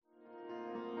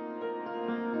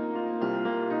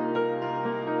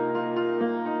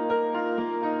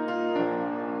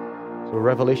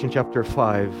Revelation chapter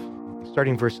 5,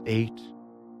 starting verse 8.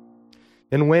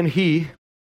 And when he,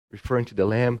 referring to the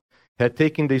Lamb, had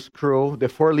taken the scroll, the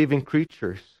 4 living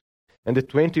creatures and the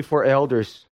 24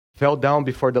 elders fell down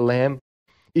before the Lamb,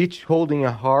 each holding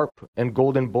a harp and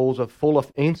golden bowls full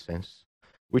of incense,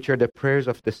 which are the prayers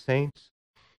of the saints.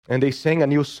 And they sang a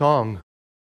new song,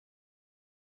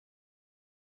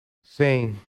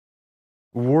 saying,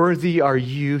 "Worthy are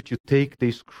you to take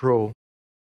the scroll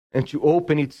and to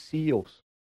open its seals."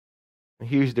 And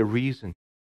here's the reason.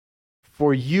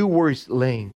 For you were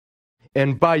slain,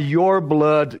 and by your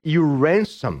blood you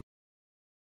ransomed.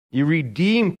 You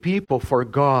redeemed people for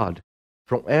God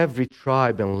from every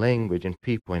tribe and language and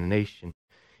people and nation.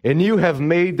 And you have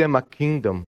made them a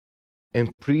kingdom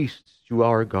and priests to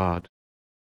our God,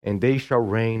 and they shall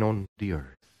reign on the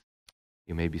earth.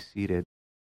 You may be seated.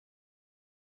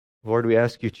 Lord, we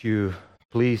ask you to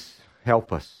please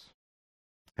help us.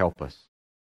 Help us.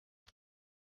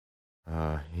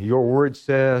 Your word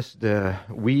says that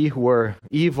we who are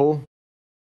evil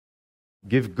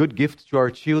give good gifts to our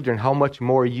children. How much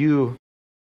more you,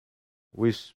 who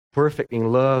is perfect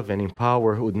in love and in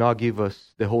power, would not give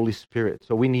us the Holy Spirit.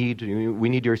 So we need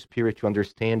your Spirit to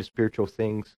understand spiritual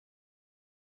things.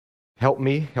 Help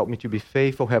me to be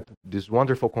faithful. Help this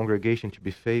wonderful congregation to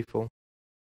be faithful.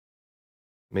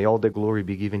 May all the glory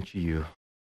be given to you.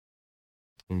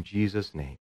 In Jesus'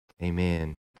 name,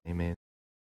 amen. Amen.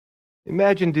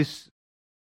 Imagine this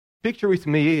picture with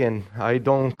me, and I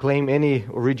don't claim any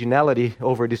originality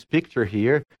over this picture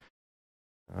here.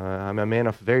 I'm a man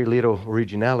of very little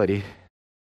originality.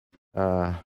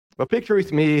 But picture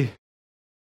with me,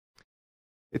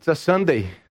 it's a Sunday.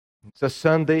 It's a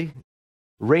Sunday,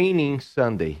 raining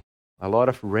Sunday. A lot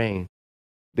of rain.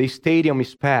 The stadium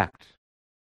is packed.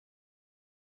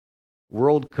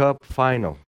 World Cup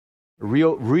final.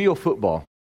 Real football.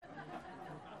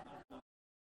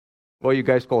 What you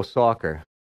guys call soccer.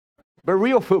 But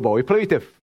real football. We play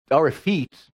with our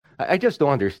feet. I just don't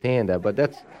understand that, but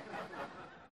that's...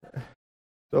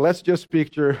 So let's just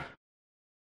picture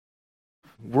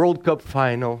World Cup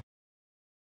final.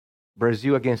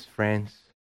 Brazil against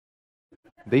France.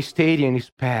 The stadium is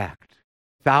packed.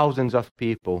 Thousands of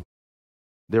people.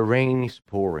 The rain is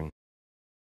pouring.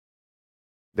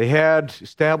 They had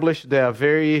established that a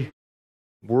very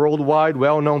worldwide,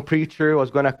 well-known preacher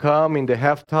was going to come in the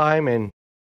halftime and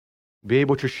be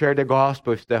able to share the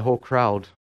gospel with the whole crowd.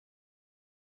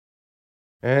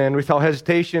 And without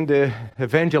hesitation, the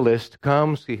evangelist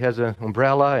comes. He has an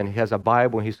umbrella and he has a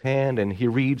Bible in his hand, and he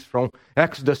reads from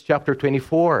Exodus chapter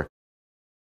 24.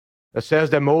 It says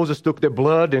that Moses took the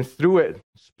blood and threw it,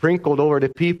 sprinkled over the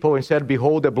people, and said,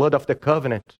 "Behold the blood of the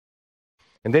covenant."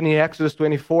 And then in Exodus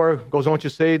 24 goes on to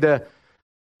say that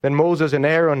then Moses and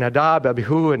Aaron, Nadab,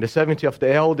 Abihu, and the 70 of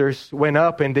the elders went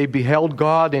up and they beheld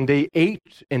God, and they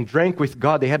ate and drank with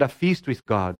God. They had a feast with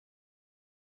God.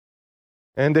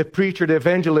 And the preacher, the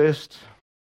evangelist,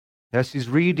 as he's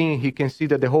reading, he can see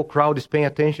that the whole crowd is paying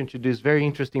attention to this very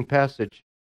interesting passage.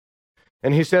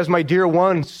 And he says, "My dear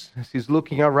ones," as he's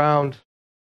looking around,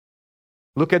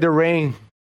 "look at the rain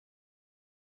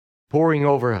pouring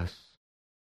over us.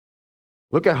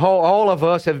 Look at how all of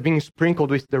us have been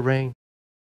sprinkled with the rain.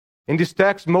 In this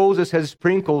text, Moses has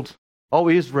sprinkled all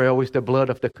Israel with the blood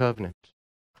of the covenant.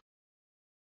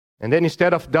 And then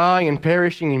instead of dying and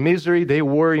perishing in misery, they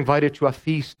were invited to a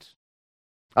feast.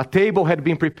 A table had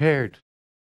been prepared.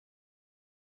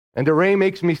 And the rain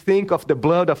makes me think of the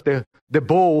blood of the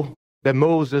bull that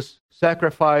Moses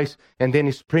sacrificed and then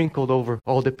he sprinkled over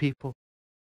all the people.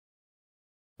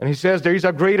 And he says there is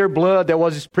a greater blood that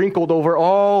was sprinkled over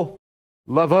all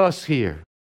of us here.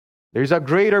 There is a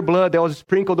greater blood that was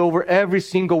sprinkled over every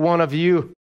single one of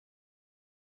you.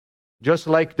 Just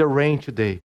like the rain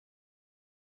today.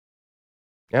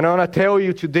 And I want to tell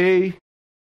you today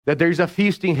that there is a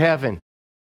feast in heaven.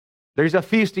 There is a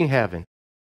feast in heaven.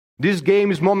 This game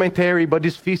is momentary, but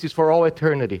this feast is for all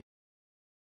eternity.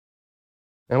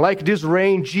 And like this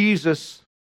rain, Jesus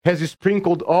has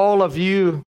sprinkled all of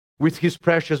you with his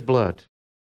precious blood.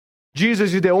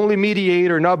 Jesus is the only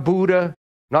mediator, not Buddha,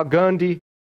 not Gandhi,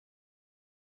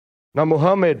 not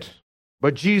Muhammad,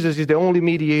 but Jesus is the only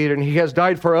mediator, and he has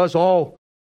died for us all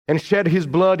and shed his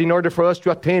blood in order for us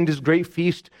to attend this great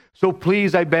feast. So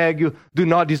please, I beg you, do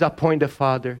not disappoint the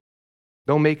Father.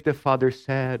 Don't make the Father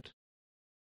sad.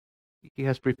 He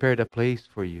has prepared a place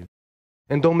for you.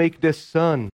 And don't make the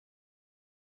Son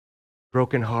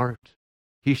broken heart.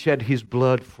 He shed his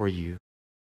blood for you.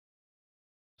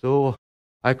 So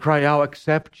I cry out,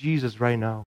 accept Jesus right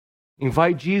now.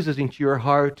 Invite Jesus into your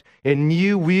heart, and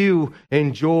you will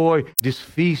enjoy this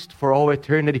feast for all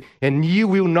eternity. And you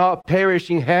will not perish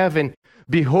in heaven,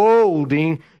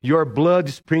 beholding your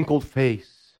blood-sprinkled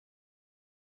face.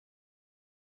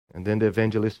 And then the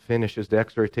evangelist finishes the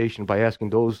exhortation by asking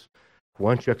those who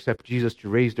want to accept Jesus to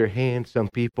raise their hands. Some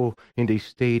people in the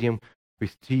stadium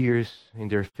with tears in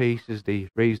their faces, they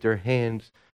raise their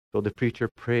hands. So the preacher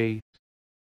prays,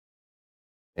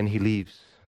 and he leaves.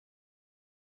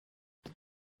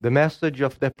 The message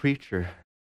of the preacher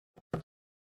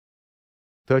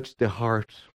touched the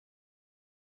heart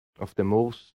of the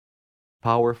most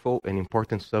powerful and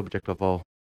important subject of all,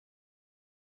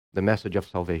 the message of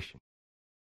salvation.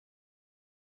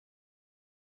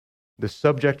 The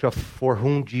subject of for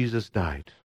whom Jesus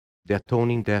died, the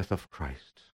atoning death of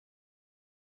Christ.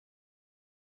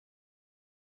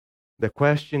 The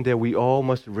question that we all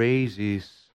must raise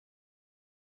is,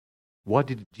 what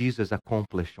did Jesus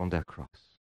accomplish on that cross?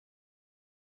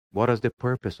 What was the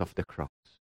purpose of the cross?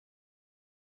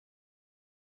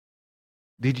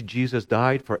 Did Jesus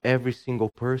die for every single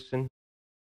person?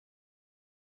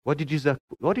 What did Jesus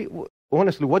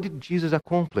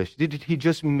accomplish? Did he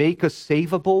just make us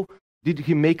savable? Did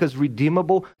he make us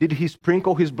redeemable? Did he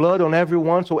sprinkle his blood on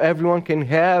everyone so everyone can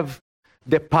have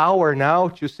the power now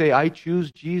to say, I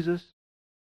choose Jesus?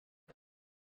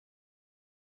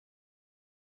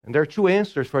 And there are two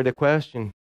answers for the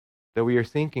question that we are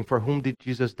thinking. For whom did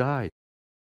Jesus die?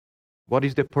 What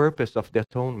is the purpose of the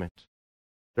atonement?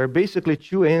 There are basically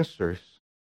two answers,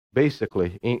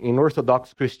 in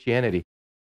Orthodox Christianity.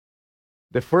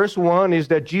 The first one is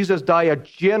that Jesus died a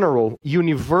general,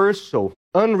 universal,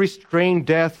 unrestrained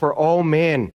death for all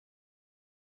men.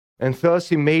 And thus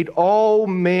he made all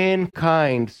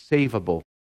mankind savable.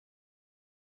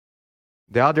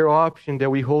 The other option that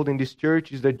we hold in this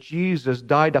church is that Jesus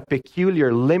died a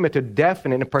peculiar, limited,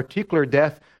 definite, and particular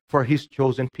death for his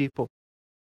chosen people.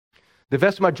 The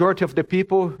vast majority of the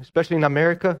people, especially in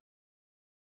America,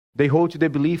 they hold to the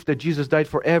belief that Jesus died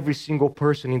for every single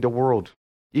person in the world,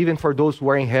 even for those who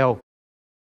are in hell.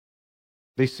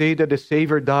 They say that the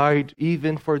Savior died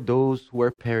even for those who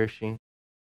are perishing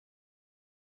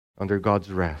under God's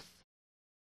wrath.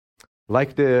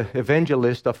 Like the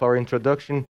evangelist of our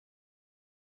introduction,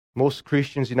 most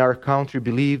Christians in our country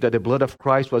believe that the blood of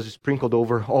Christ was sprinkled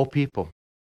over all people.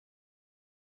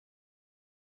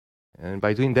 And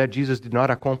by doing that, Jesus did not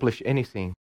accomplish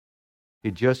anything. He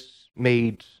just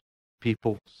made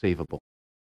people savable.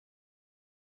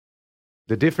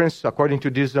 The difference, according to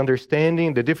this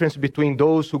understanding, the difference between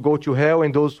those who go to hell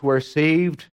and those who are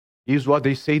saved is what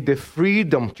they say, the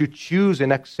freedom to choose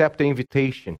and accept the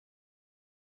invitation.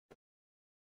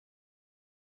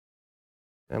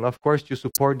 And of course, to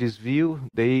support this view,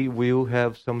 they will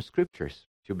have some scriptures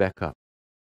to back up.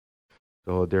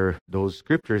 So there are those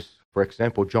scriptures, for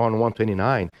example, John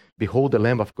 1:29, behold the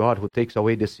Lamb of God who takes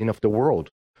away the sin of the world.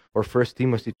 Or 1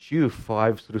 Timothy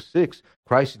 2:5-6,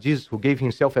 Christ Jesus who gave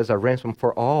himself as a ransom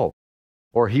for all.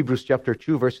 Or Hebrews chapter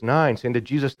 2, verse 9, saying that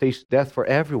Jesus tastes death for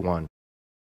everyone.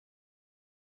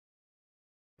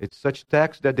 It's such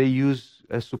text that they use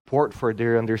as support for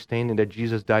their understanding that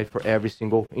Jesus died for every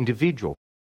single individual.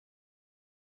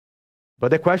 But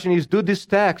the question is, do this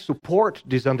text support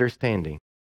this understanding?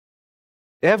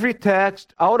 Every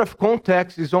text out of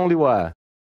context is only what?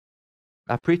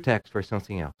 A pretext for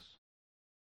something else.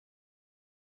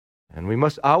 And we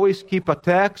must always keep a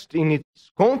text in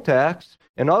its context,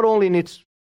 and not only in its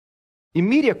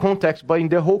immediate context, but in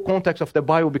the whole context of the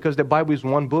Bible, because the Bible is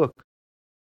one book.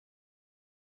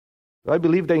 I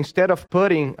believe that instead of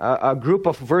putting a group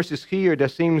of verses here that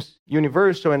seems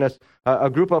universal and a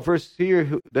group of verses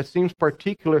here that seems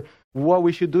particular, what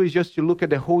we should do is just to look at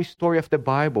the whole story of the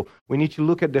Bible. We need to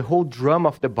look at the whole drama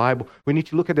of the Bible. We need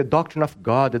to look at the doctrine of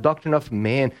God, the doctrine of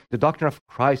man, the doctrine of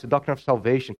Christ, the doctrine of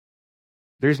salvation.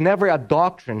 There's never a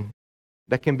doctrine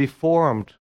that can be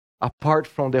formed apart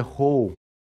from the whole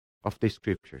of the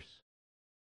Scriptures.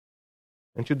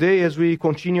 And today, as we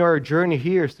continue our journey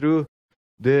here through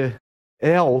the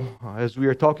L, as we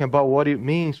are talking about what it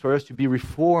means for us to be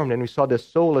reformed, and we saw the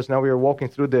solas, now we are walking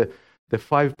through the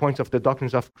 5 points of the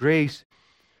doctrines of grace.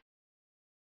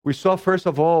 We saw, first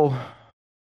of all,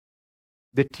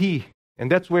 the T,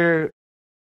 and that's where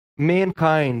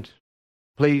mankind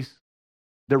plays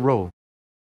the role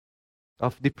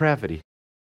of depravity.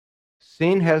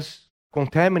 Sin has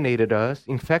contaminated us,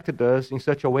 infected us in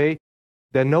such a way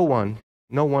that no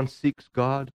one seeks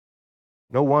God.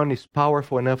 No one is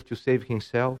powerful enough to save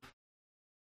himself.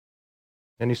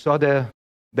 And you saw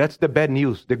that's the bad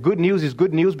news. The good news is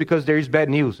good news because there is bad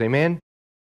news. Amen?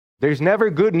 There's never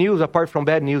good news apart from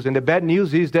bad news. And the bad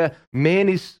news is that man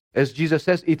is, as Jesus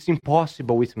says, it's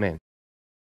impossible with man.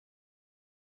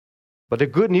 But the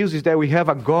good news is that we have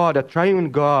a God, a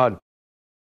triune God,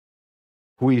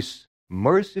 who is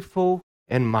merciful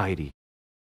and mighty.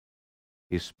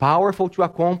 He's powerful to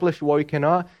accomplish what we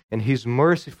cannot, and He's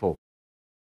merciful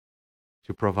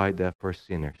to provide that for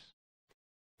sinners.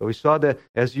 So we saw that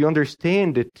as you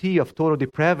understand the T of total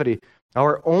depravity,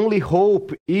 our only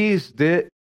hope is the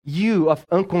U of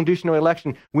unconditional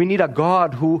election. We need a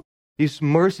God who is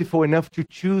merciful enough to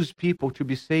choose people to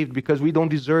be saved because we don't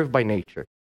deserve by nature.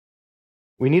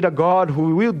 We need a God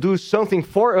who will do something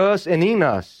for us and in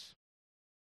us.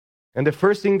 And the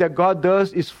first thing that God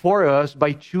does is for us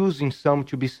by choosing some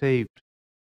to be saved.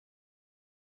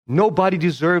 Nobody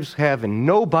deserves heaven.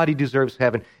 Nobody deserves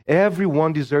heaven.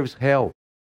 Everyone deserves hell.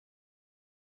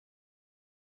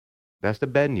 That's the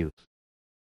bad news.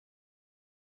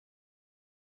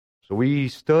 So we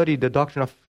study the doctrine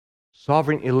of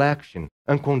sovereign election,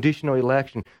 unconditional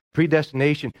election,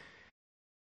 predestination.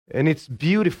 And it's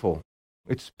beautiful.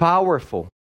 It's powerful.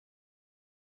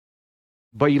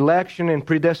 But election and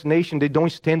predestination, they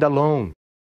don't stand alone.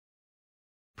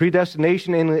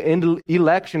 Predestination and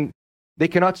election, they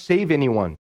cannot save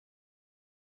anyone.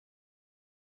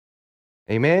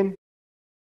 Amen?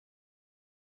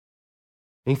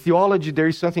 In theology, there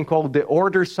is something called the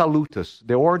order salutis,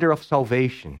 the order of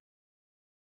salvation.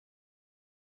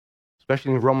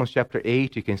 Especially in Romans chapter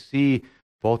 8, you can see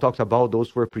Paul talks about those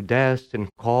who are predestined,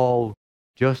 called,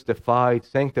 justified,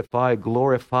 sanctified,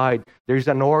 glorified. There's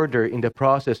an order in the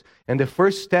process. And the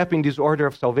first step in this order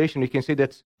of salvation, you can say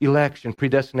that's election,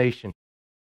 predestination.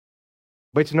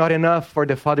 But it's not enough for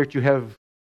the Father to have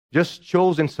just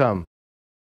chosen some.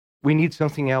 We need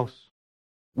something else.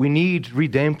 We need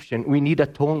redemption. We need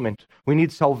atonement. We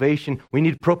need salvation. We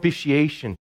need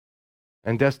propitiation.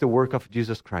 And that's the work of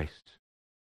Jesus Christ.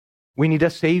 We need a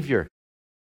Savior.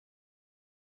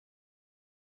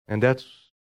 And that's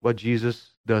what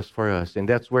Jesus does for us. And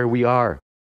that's where we are.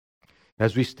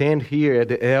 As we stand here at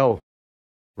the L,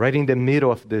 right in the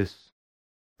middle of this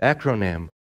acronym,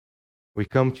 we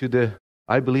come to the,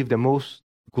 I believe, the most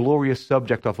glorious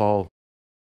subject of all,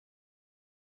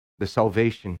 the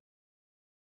salvation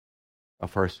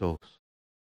of our souls.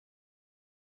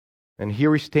 And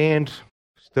here we stand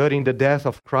studying the death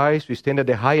of Christ. We stand at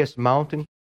the highest mountain.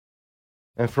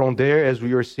 And from there, as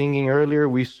we were singing earlier,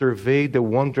 we survey the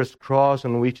wondrous cross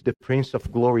on which the Prince of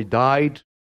Glory died.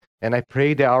 And I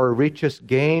pray that our richest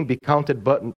gain be counted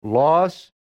but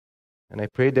loss. And I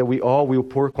pray that we all will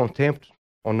pour contempt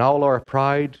on all our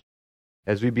pride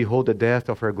as we behold the death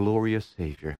of our glorious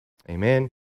Savior. Amen.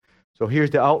 So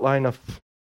here's the outline of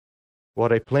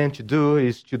what I plan to do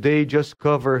is today just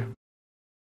cover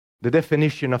the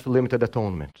definition of limited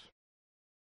atonement.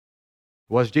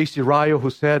 It was J.C. Ryle who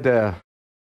said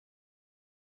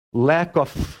lack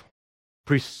of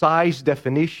precise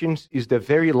definitions is the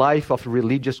very life of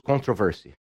religious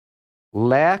controversy.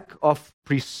 Lack of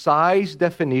precise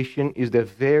definition is the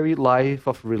very life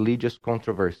of religious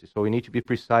controversy. So we need to be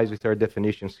precise with our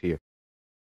definitions here.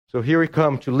 So here we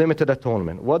come to limited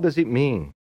atonement. What does it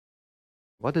mean?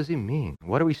 What does it mean?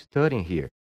 What are we studying here?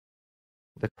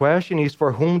 The question is,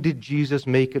 for whom did Jesus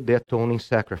make the atoning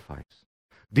sacrifice?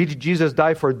 Did Jesus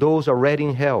die for those already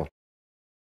in hell?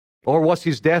 Or was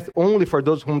his death only for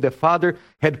those whom the Father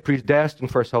had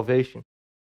predestined for salvation?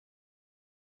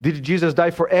 Did Jesus die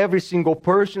for every single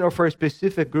person or for a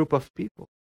specific group of people?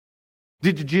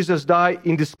 Did Jesus die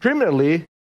indiscriminately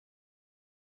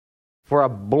for a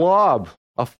blob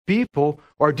of people,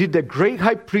 or did the great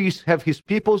high priest have his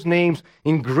people's names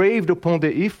engraved upon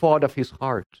the ephod of his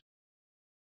heart?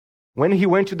 When he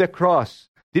went to the cross,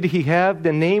 did he have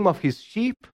the name of his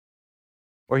sheep,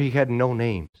 or he had no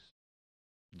names?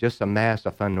 Just a mass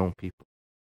of unknown people.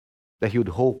 That he would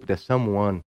hope that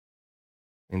someone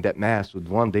in that mass would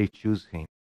one day choose him.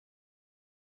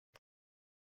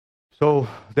 So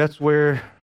that's where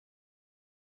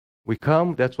we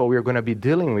come. That's what we're going to be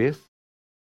dealing with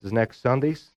this next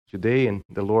Sundays, today and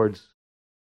the Lord's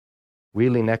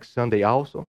willing next Sunday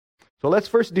also. So let's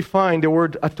first define the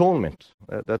word atonement.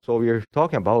 That's what we're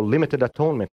talking about, limited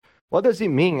atonement. What does it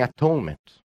mean, atonement?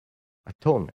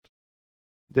 Atonement.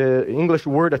 The English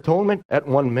word atonement, at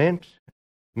one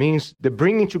means the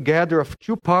bringing together of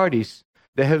two parties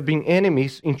that have been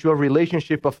enemies into a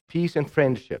relationship of peace and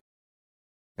friendship.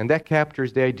 And that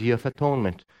captures the idea of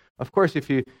atonement. Of course, if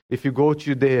you go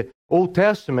to the Old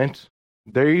Testament,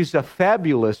 there is a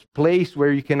fabulous place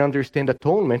where you can understand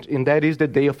atonement, and that is the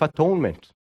Day of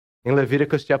Atonement in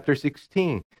Leviticus chapter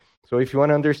 16. So if you want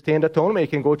to understand atonement, you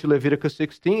can go to Leviticus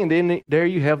 16, and then there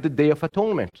you have the Day of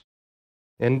Atonement.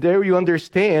 And there you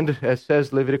understand, as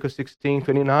says Leviticus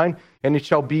 16:29, and it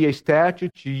shall be a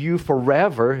statute to you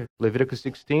forever, Leviticus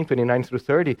 16:29 through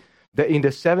 30, that in the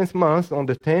 7th month, on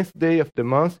the 10th day of the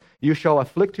month, you shall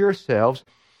afflict yourselves,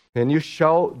 and you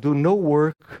shall do no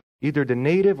work, either the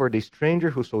native or the stranger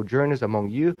who sojourns among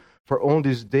you, for on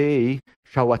this day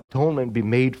shall atonement be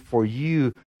made for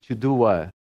you to do what?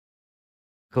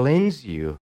 Cleanse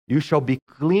you. You shall be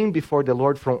clean before the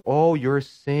Lord from all your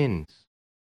sins.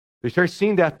 We start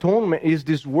seeing that atonement is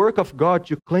this work of God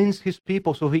to cleanse his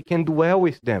people so he can dwell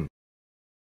with them.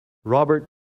 Robert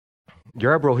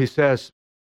Yarbrough, he says,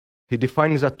 he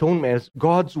defines atonement as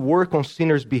God's work on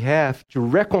sinners' behalf to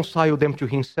reconcile them to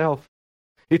himself.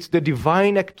 It's the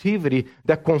divine activity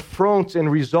that confronts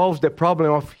and resolves the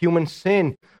problem of human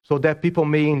sin so that people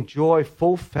may enjoy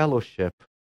full fellowship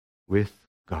with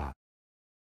God.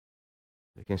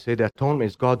 We can say that atonement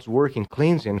is God's work in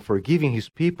cleansing and forgiving his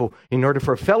people in order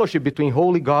for fellowship between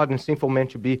holy God and sinful man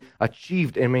to be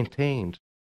achieved and maintained.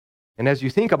 And as you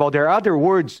think about, there are other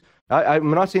words,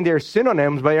 I'm not saying they're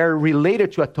synonyms, but they are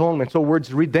related to atonement. So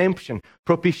words redemption,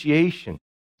 propitiation,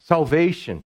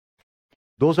 salvation.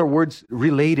 Those are words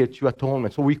related to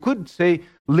atonement. So we could say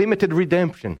limited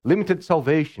redemption, limited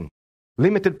salvation,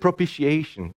 limited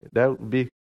propitiation. That would be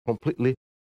completely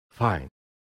fine.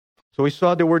 So we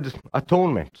saw the word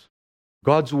atonement.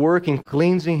 God's work in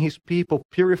cleansing his people,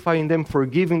 purifying them,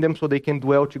 forgiving them so they can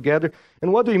dwell together.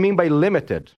 And what do we mean by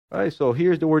limited? All right, so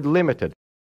here's the word limited.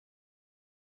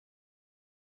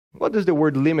 What does the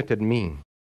word limited mean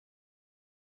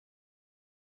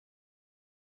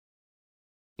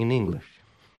in English?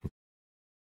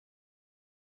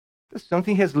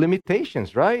 Something has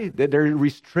limitations, right? There are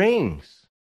restraints.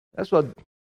 That's what,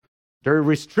 there are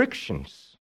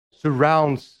restrictions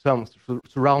surrounding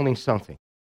something.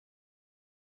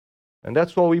 And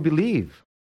that's what we believe.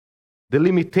 The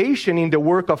limitation in the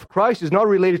work of Christ is not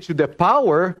related to the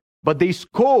power, but the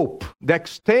scope, the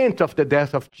extent of the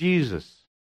death of Jesus.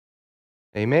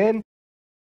 Amen?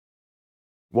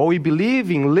 What we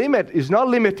believe in limit is not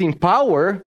limiting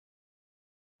power.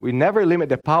 We never limit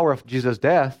the power of Jesus'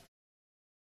 death,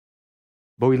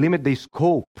 but we limit the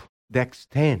scope, the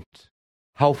extent,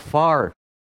 how far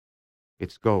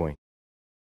it's going.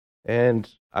 And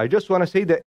I just want to say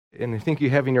that, and I think you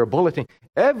have in your bulletin,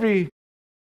 every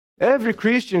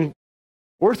Christian,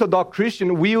 Orthodox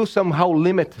Christian, will somehow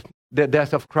limit the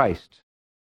death of Christ.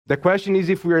 The question is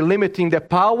if we are limiting the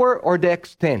power or the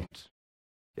extent.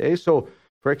 Okay, so,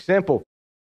 for example,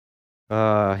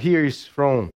 here is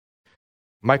from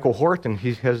Michael Horton.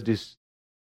 He has this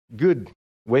good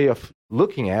way of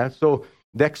looking at. So,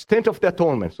 the extent of the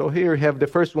atonement. So here you have the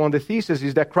first one. The thesis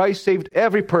is that Christ saved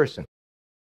every person.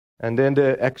 And then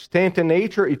the extent and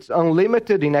nature, it's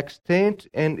unlimited in extent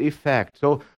and effect.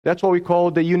 So that's what we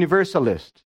call the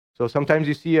universalist. So sometimes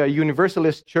you see a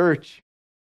universalist church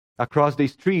across the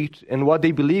street, and what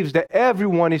they believe is that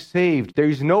everyone is saved. There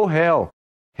is no hell.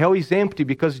 Hell is empty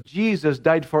because Jesus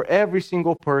died for every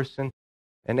single person,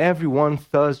 and everyone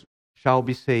thus shall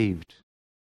be saved.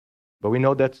 But we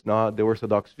know that's not the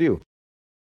Orthodox view.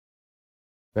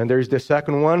 And there's the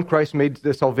second one. Christ made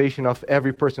the salvation of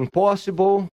every person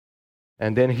possible.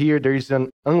 And then here there is an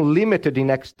unlimited in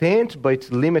extent, but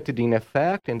it's limited in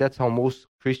effect. And that's how most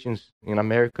Christians in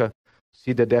America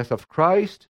see the death of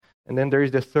Christ. And then there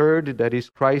is the third, that is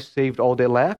Christ saved all the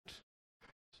elect.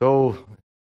 So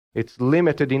it's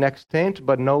limited in extent,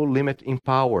 but no limit in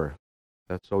power.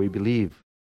 That's what we believe.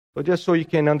 So just so you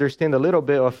can understand a little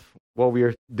bit of what we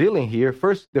are dealing here,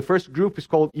 the first group is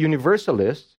called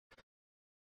Universalists.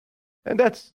 And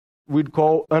that's we'd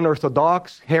call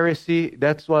unorthodox heresy.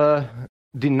 That's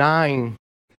denying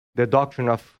the doctrine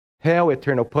of hell,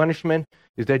 eternal punishment,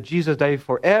 is that Jesus died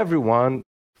for everyone,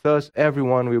 thus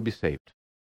everyone will be saved.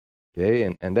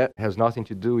 Okay, and that has nothing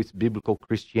to do with biblical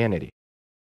Christianity.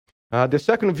 The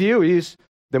second view is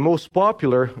the most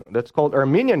popular, that's called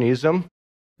Arminianism,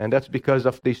 and that's because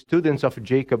of the students of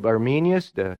Jacob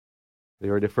Arminius. They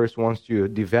were the first ones to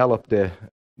develop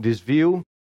this view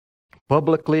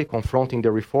publicly, confronting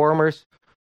the reformers.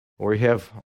 Or we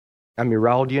have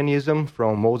Amyraldianism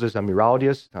from Moses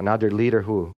Amyraldius, another leader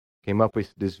who came up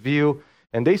with this view.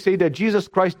 And they say that Jesus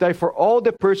Christ died for all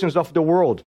the persons of the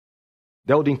world.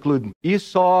 That would include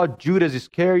Esau, Judas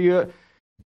Iscariot,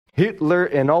 Hitler,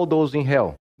 and all those in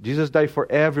hell. Jesus died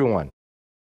for everyone.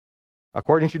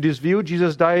 According to this view,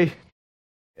 Jesus died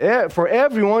for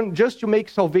everyone just to make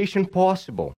salvation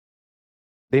possible.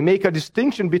 They make a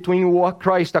distinction between what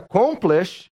Christ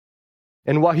accomplished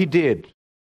and what he did.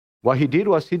 What he did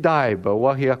was he died, but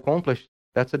what he accomplished,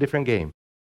 that's a different game.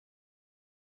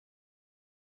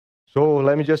 So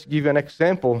let me just give you an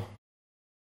example.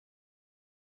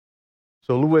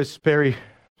 So Louis Perry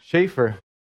Schaeffer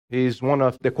is one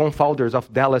of the co-founders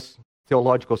of Dallas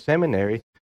Theological Seminary.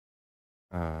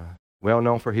 well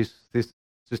known for his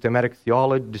systematic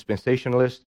theology,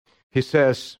 dispensationalist. He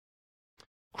says,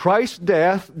 Christ's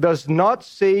death does not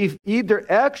save either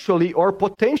actually or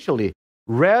potentially.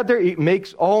 Rather, it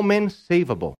makes all men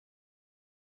savable.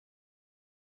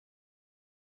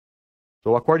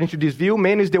 So according to this view,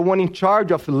 man is the one in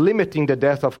charge of limiting the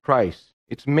death of Christ.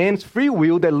 It's man's free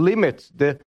will that limits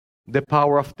the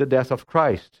power of the death of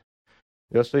Christ.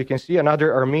 So you can see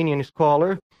another Armenian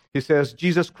scholar. He says,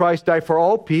 Jesus Christ died for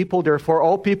all people, therefore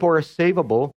all people are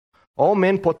savable. All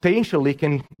men potentially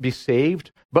can be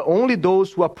saved, but only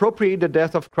those who appropriate the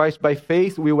death of Christ by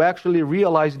faith will actually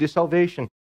realize this salvation.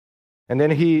 And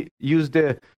then he used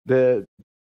the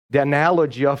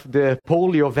analogy of the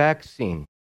polio vaccine.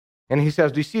 And he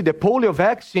says, do you see, the polio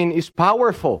vaccine is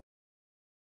powerful.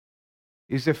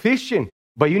 It's efficient,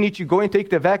 but you need to go and take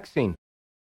the vaccine.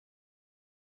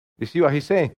 You see what he's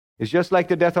saying? It's just like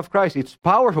the death of Christ. It's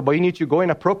powerful, but you need to go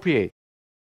and appropriate.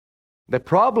 The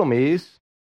problem is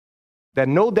that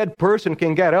no dead person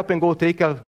can get up and go take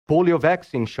a polio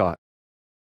vaccine shot.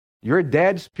 You're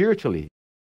dead spiritually.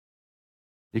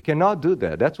 You cannot do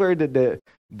that. That's where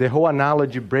the whole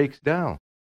analogy breaks down.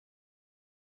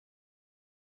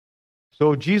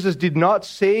 So Jesus did not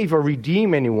save or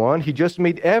redeem anyone. He just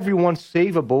made everyone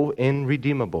savable and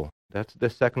redeemable. That's the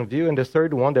second view. And the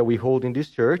third one that we hold in this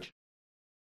church,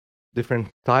 different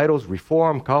titles,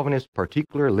 Reform, Calvinist,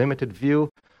 Particular, Limited View,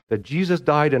 that Jesus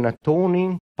died an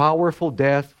atoning, powerful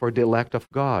death for the elect of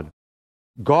God.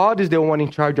 God is the one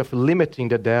in charge of limiting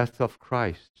the death of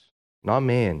Christ, not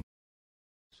man.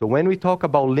 So when we talk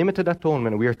about limited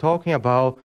atonement, we are talking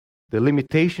about the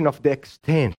limitation of the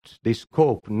extent, the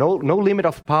scope, no limit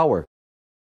of power.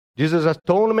 Jesus'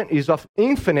 atonement is of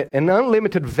infinite and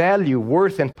unlimited value,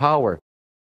 worth, and power.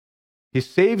 He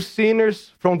saves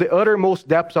sinners from the uttermost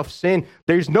depths of sin.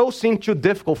 There is no sin too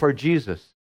difficult for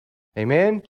Jesus.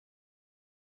 Amen?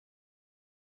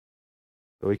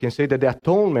 So we can say that the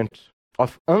atonement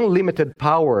of unlimited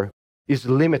power is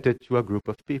limited to a group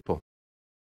of people.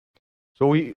 So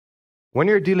when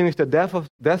you're dealing with the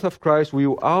death of Christ, we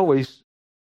will always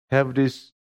have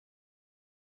this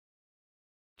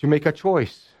to make a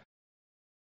choice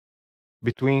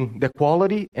between the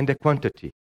quality and the quantity.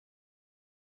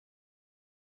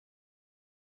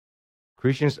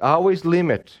 Christians always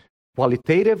limit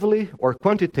qualitatively or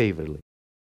quantitatively.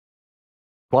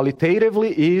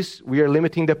 Qualitatively is we are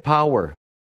limiting the power,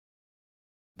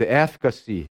 the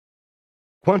efficacy.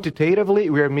 Quantitatively,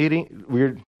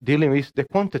 we're dealing with the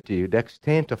quantity, the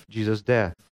extent of Jesus'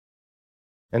 death.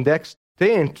 And the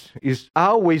extent is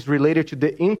always related to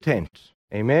the intent.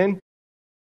 Amen?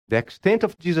 The extent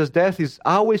of Jesus' death is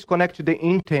always connected to the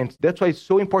intent. That's why it's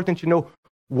so important to know,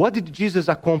 what did Jesus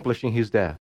accomplish in his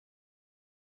death?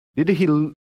 Did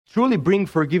he truly bring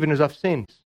forgiveness of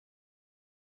sins?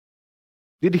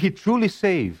 Did he truly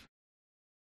save?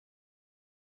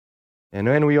 And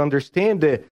when we understand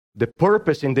the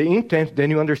purpose and the intent, then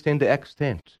you understand the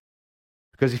extent.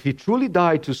 Because if he truly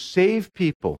died to save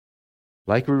people,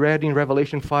 like we read in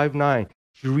Revelation 5:9,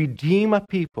 to redeem a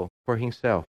people for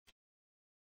himself,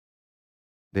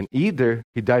 then either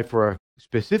he died for a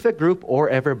specific group or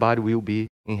everybody will be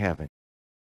in heaven.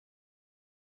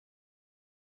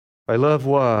 I love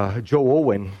Joe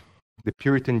Owen, the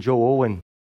Puritan Joe Owen.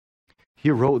 He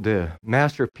wrote the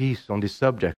masterpiece on this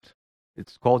subject.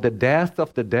 It's called The Death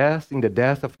of the Death in the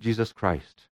Death of Jesus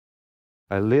Christ.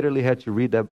 I literally had to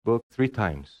read that book 3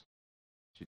 times.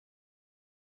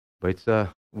 But it's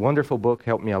a wonderful book,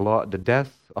 helped me a lot. The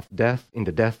Death of Death in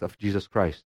the Death of Jesus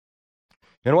Christ.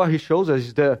 And what he shows us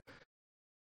is that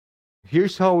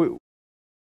here's how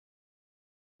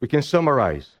we can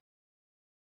summarize.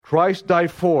 Christ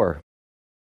died for,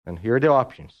 and here are the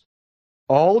options,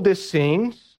 all the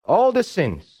sins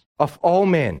of all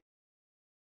men.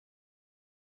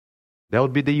 That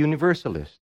would be the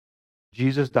universalist.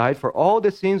 Jesus died for all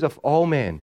the sins of all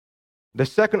men. The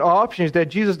second option is that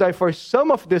Jesus died for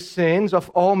some of the sins of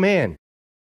all men.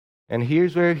 And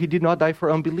here's where he did not die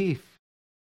for unbelief.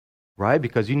 Right?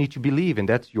 Because you need to believe, and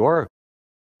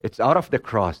it's out of the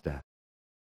cross that.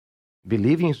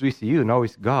 Believing is with you, now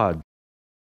it's God.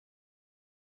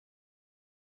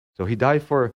 So he died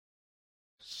for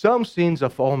some sins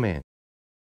of all men.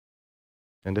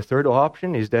 And the third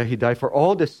option is that he died for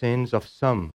all the sins of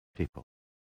some people.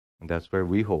 And that's where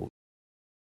we hold.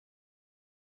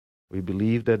 We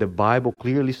believe that the Bible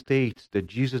clearly states that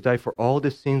Jesus died for all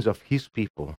the sins of his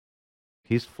people,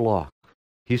 his flock,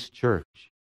 his church.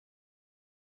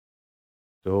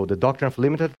 So the doctrine of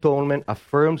limited atonement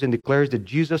affirms and declares that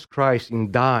Jesus Christ,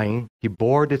 in dying, he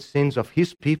bore the sins of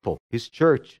his people, his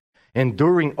church,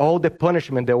 enduring all the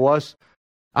punishment that was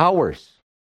ours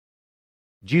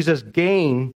Jesus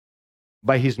gained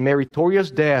by his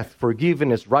meritorious death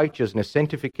forgiveness, righteousness,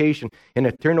 sanctification, and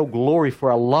eternal glory for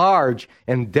a large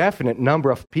and definite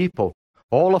number of people,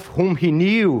 all of whom he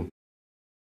knew,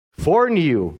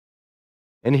 foreknew,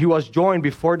 and he was joined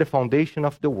before the foundation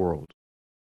of the world.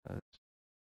 That's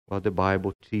what the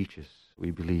Bible teaches,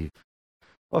 we believe.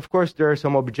 Of course, there are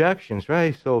some objections,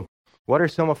 right? So, what are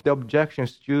some of the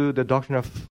objections to the doctrine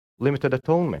of limited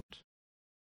atonement?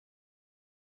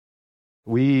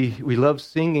 We love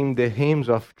singing the hymns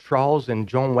of Charles and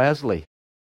John Wesley.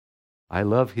 I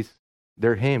love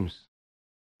their hymns.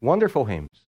 Wonderful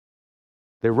hymns.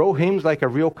 They wrote hymns like a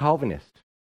real Calvinist,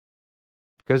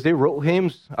 because they wrote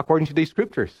hymns according to the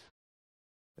Scriptures,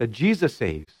 that Jesus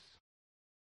saves.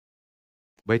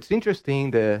 But it's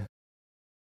interesting that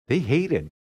they hated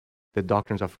the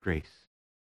doctrines of grace,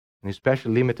 and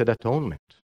especially limited atonement.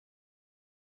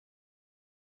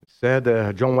 It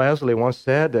said, John Wesley once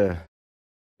said,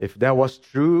 if that was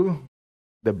true,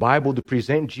 the Bible would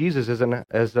present Jesus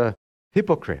as a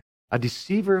hypocrite, a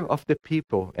deceiver of the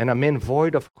people, and a man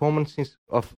void of common sense,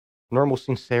 of normal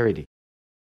sincerity.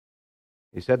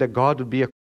 He said that God would be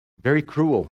very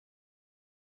cruel.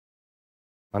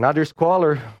 Another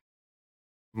scholar,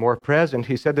 more present,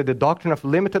 he said that the doctrine of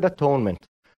limited atonement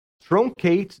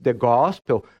truncates the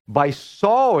gospel by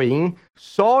sawing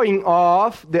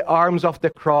off the arms of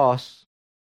the cross.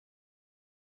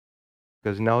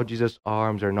 Because now Jesus'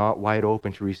 arms are not wide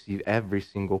open to receive every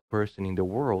single person in the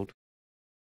world,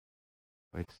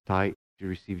 but it's tight to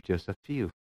receive just a few.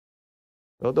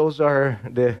 So those are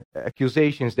the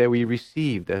accusations that we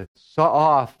receive, that saw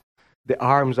off the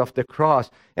arms of the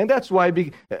cross. And that's why,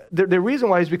 the reason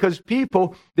why is because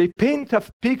people, they paint a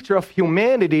picture of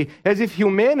humanity as if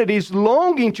humanity is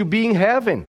longing to be in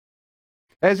heaven,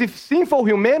 as if sinful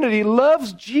humanity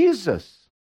loves Jesus.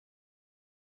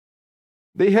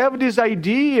 They have this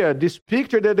idea, this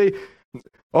picture that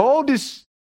all these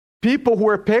people who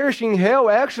are perishing in hell,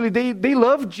 actually, they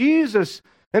love Jesus.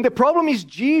 And the problem is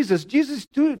Jesus. Jesus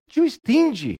is too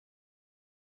stingy.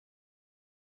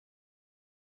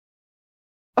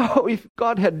 Oh, if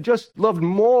God had just loved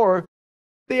more,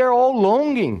 they are all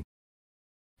longing.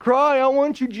 Cry, I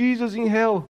want you, Jesus, in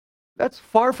hell. That's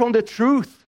far from the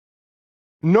truth.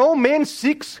 No man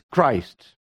seeks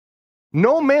Christ.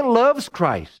 No man loves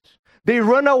Christ. They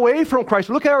run away from Christ.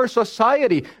 Look at our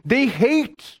society. They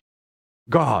hate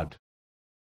God.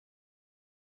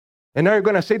 And now you're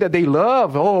going to say that they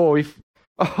love.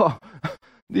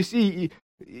 You see,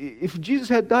 if Jesus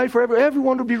had died forever,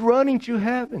 everyone would be running to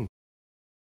heaven.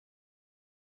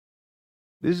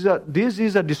 This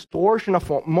is a distortion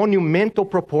of monumental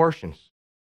proportions.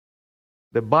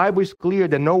 The Bible is clear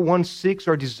that no one seeks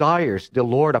or desires the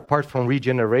Lord apart from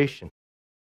regeneration.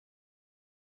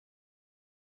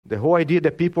 The whole idea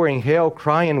that people are in hell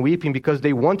crying and weeping because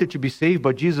they wanted to be saved,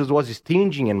 but Jesus was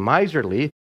stingy and miserly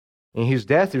in his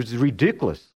death is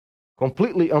ridiculous,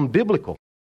 completely unbiblical.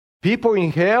 People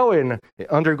in hell and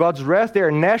under God's wrath, they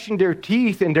are gnashing their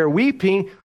teeth and they're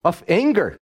weeping of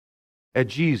anger at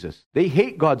Jesus. They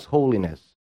hate God's holiness.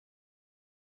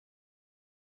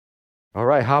 All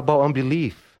right, how about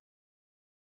unbelief?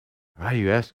 All right,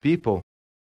 you ask people,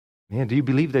 man, do you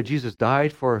believe that Jesus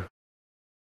died for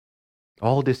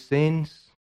all the sins?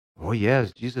 Oh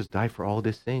yes, Jesus died for all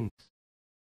the sins.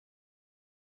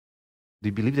 Do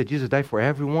you believe that Jesus died for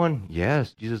everyone?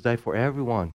 Yes, Jesus died for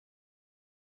everyone.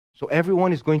 So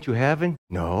everyone is going to heaven?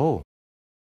 No.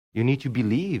 You need to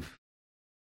believe.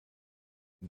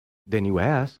 Then you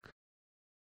ask,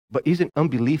 but isn't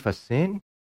unbelief a sin?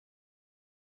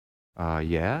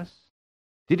 Yes.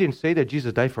 Didn't say that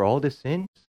Jesus died for all the sins?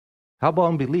 How about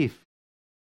unbelief?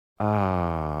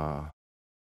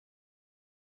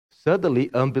 Suddenly,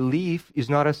 unbelief is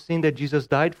not a sin that Jesus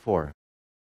died for.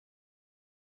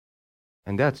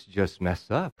 And that's just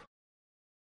messed up.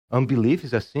 Unbelief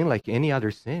is a sin like any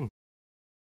other sin.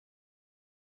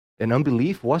 And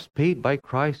unbelief was paid by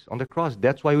Christ on the cross.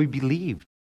 That's why we believe,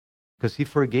 because he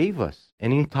forgave us.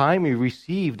 And in time, we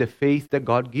receive the faith that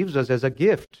God gives us as a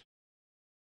gift.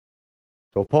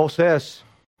 So Paul says,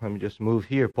 let me just move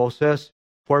here. Paul says,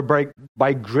 for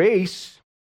by grace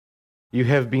you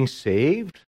have been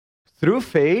saved through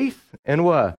faith, and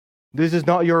what? This is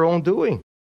not your own doing.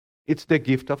 It's the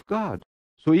gift of God.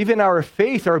 So even our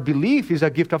faith, our belief is a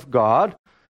gift of God,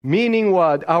 meaning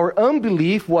what? Our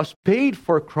unbelief was paid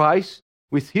for Christ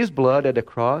with his blood at the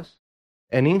cross,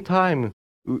 and in time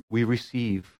we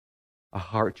receive a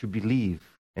heart to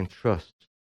believe and trust.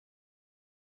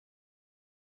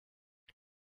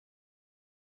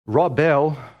 Rob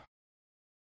Bell,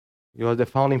 he was the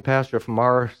founding pastor of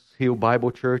Mars Hill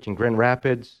Bible Church in Grand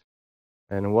Rapids.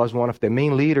 and was one of the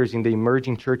main leaders in the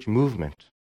emerging church movement.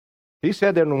 He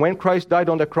said that when Christ died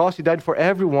on the cross, he died for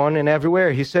everyone and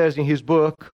everywhere. He says in his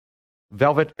book,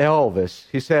 Velvet Elvis,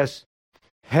 he says,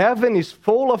 heaven is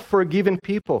full of forgiven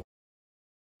people.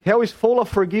 Hell is full of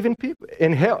forgiven people.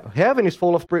 And heaven is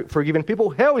full of forgiven people.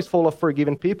 Hell is full of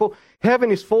forgiven people.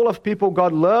 Heaven is full of people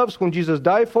God loves, whom Jesus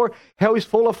died for. Hell is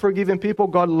full of forgiven people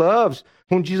God loves,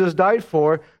 whom Jesus died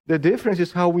for. The difference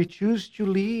is how we choose to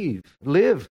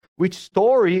live. Which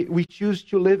story we choose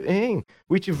to live in.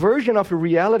 Which version of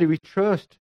reality we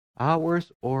trust,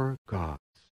 ours or God's.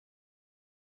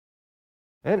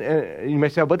 And you may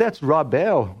say, but that's Rob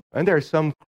Bell. And there are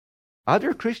some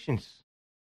other Christians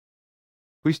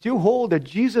we still hold that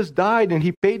Jesus died and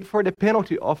he paid for the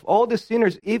penalty of all the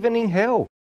sinners, even in hell.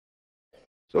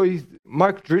 So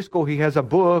Mark Driscoll, he has a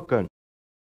book. And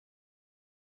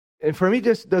for me,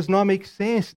 this does not make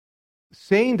sense.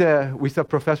 Saying that with a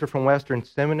professor from Western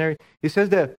Seminary, he says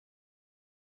that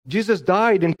Jesus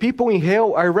died and people in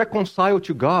hell are reconciled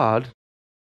to God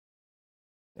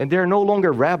and they're no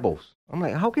longer rebels. I'm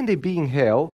like, how can they be in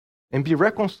hell and be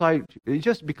reconciled? It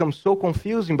just becomes so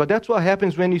confusing. But that's what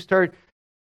happens when you start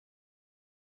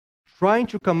trying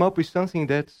to come up with something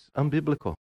that's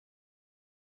unbiblical.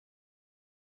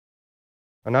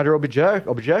 Another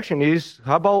objection is,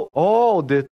 how about all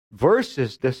the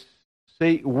verses that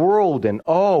say world and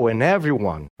all and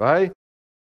everyone, right?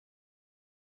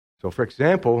 So, for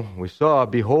example, we saw,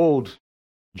 behold,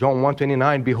 John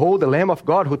 1:29, behold the Lamb of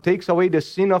God who takes away the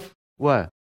sin of what?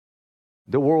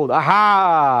 The world.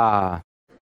 Aha!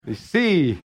 You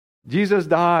see, Jesus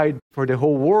died for the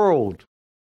whole world.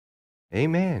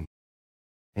 Amen.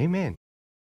 Amen.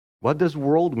 What does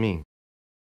world mean?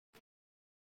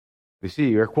 You see,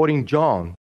 you're quoting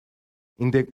John.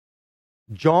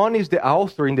 John is the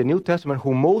author in the New Testament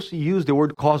who mostly used the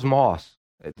word cosmos.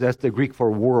 That's the Greek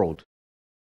for world.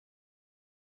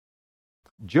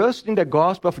 Just in the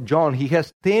Gospel of John, he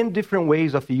has 10 different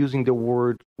ways of using the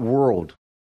word world.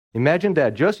 Imagine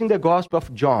that. Just in the Gospel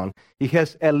of John, he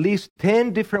has at least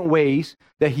 10 different ways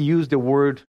that he used the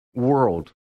word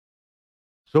world.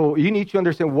 So you need to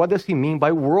understand, what does he mean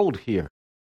by world here?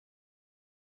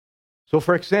 So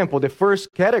for example, the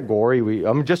first category,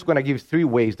 I'm just going to give 3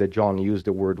 ways that John used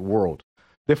the word world.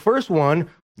 The first one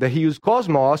that he used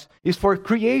cosmos is for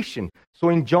creation. So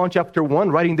in John chapter 1,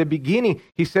 right in the beginning,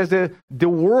 he says that the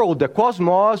world, the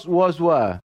cosmos, was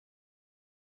what?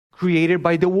 Created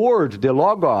by the Word, the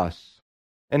Logos.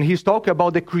 And he's talking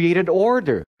about the created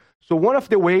order. So one of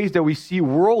the ways that we see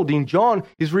world in John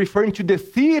is referring to the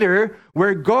theater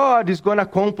where God is going to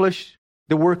accomplish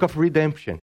the work of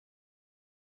redemption.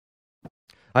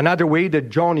 Another way that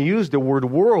John used the word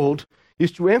world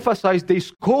is to emphasize the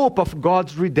scope of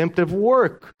God's redemptive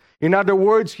work. In other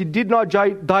words, he did not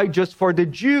die just for the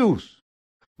Jews,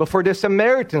 but for the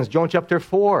Samaritans, John chapter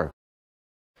 4,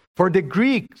 for the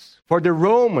Greeks, for the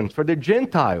Romans, for the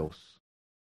Gentiles.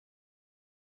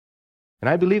 And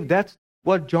I believe that's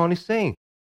what John is saying.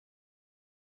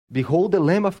 Behold the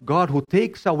Lamb of God who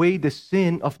takes away the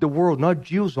sin of the world, not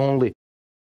Jews only,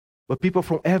 but people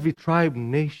from every tribe,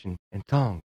 nation, and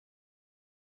tongue.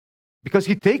 Because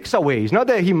he takes away. It's not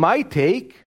that he might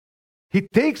take. He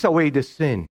takes away the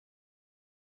sin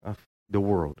of the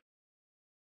world.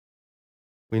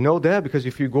 We know that because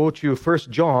if you go to 1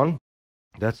 John,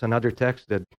 that's another text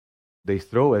that they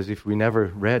throw as if we never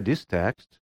read this text.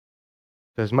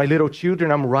 It says, my little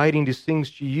children, I'm writing these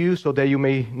things to you so that you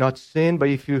may not sin. But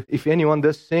if anyone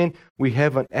does sin, we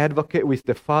have an advocate with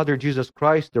the Father, Jesus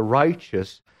Christ, the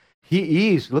righteous.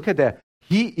 He is, look at that,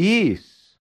 he is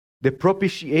the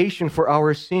propitiation for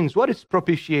our sins. What is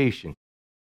propitiation?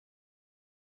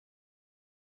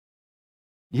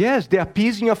 Yes, the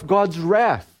appeasing of God's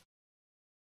wrath.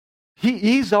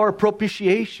 He is our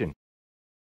propitiation.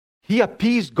 He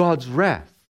appeased God's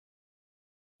wrath.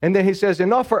 And then he says, and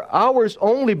not for ours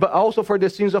only, but also for the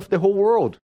sins of the whole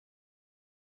world.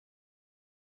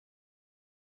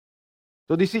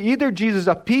 So you see, either Jesus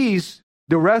appeased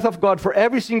the wrath of God for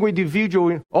every single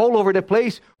individual all over the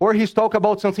place, or he's talking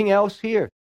about something else here.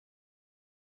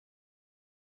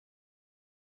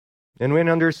 And when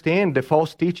you understand the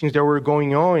false teachings that were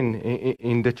going on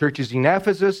in the churches in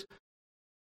Ephesus,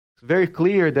 it's very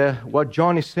clear that what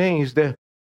John is saying is that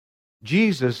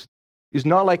Jesus is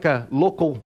not like a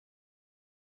local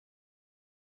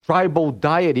tribal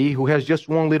deity who has just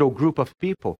one little group of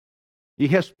people. He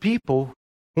has people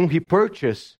whom he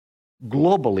purchased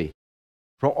globally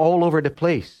from all over the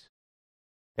place.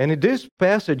 And in this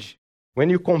passage, when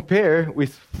you compare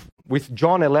with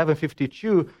John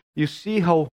 11:52, you see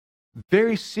how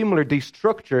very similar the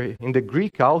structure in the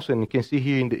Greek also, and you can see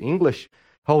here in the English,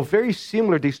 how very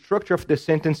similar the structure of the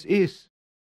sentence is.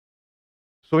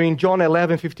 So in John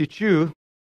 11:52,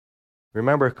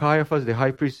 remember Caiaphas, the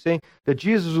high priest, saying that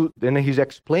and he's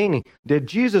explaining that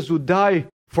Jesus would die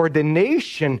for the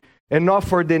nation, and not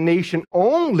for the nation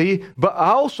only, but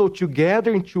also to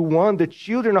gather into one the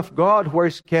children of God who are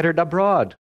scattered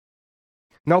abroad.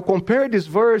 Now compare this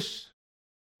verse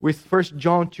with 1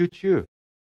 John 2:2.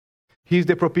 He's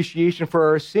the propitiation for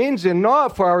our sins, and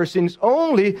not for our sins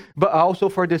only, but also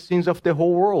for the sins of the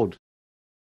whole world.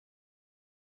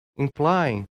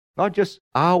 Implying not just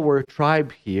our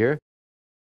tribe here,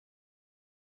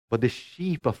 but the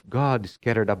sheep of God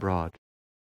scattered abroad.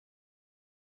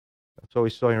 That's what we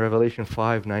saw in Revelation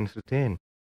 5:9-10.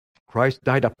 Christ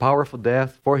died a powerful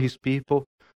death for his people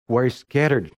who are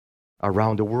scattered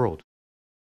around the world.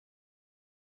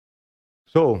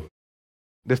 So,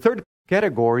 the third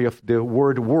category of the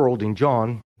word world in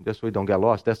John, just so we don't get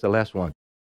lost, that's the last one.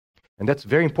 And that's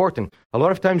very important. A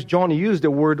lot of times John used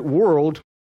the word world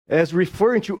as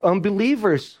referring to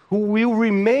unbelievers who will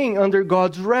remain under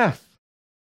God's wrath.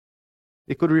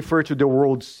 It could refer to the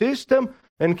world system,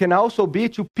 and can also be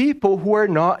to people who are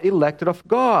not elected of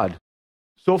God.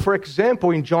 So, for example,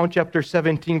 in John chapter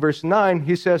 17, verse 9,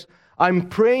 he says, I'm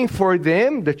praying for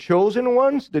them, the chosen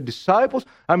ones, the disciples.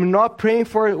 I'm not praying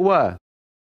for what?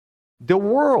 The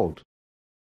world.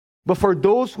 But for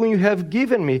those whom you have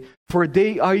given me, for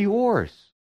they are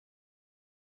yours.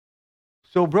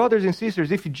 So, brothers and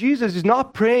sisters, if Jesus is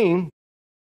not praying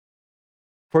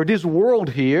for this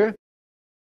world here,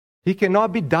 he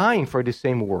cannot be dying for the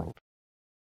same world.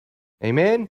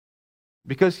 Amen?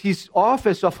 Because his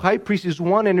office of high priest is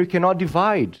one and we cannot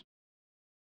divide.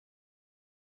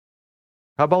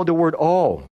 How about the word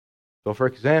all? So, for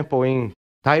example, in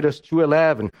Titus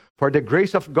 2:11, for the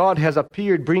grace of God has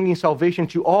appeared, bringing salvation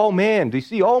to all men. Do you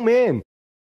see? All men.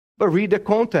 But read the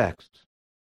context.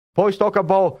 Paul is talking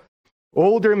about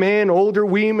older men, older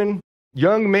women,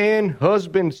 young men,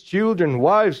 husbands, children,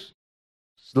 wives,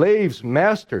 slaves,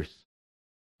 masters.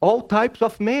 All types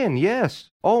of men, yes,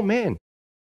 all men.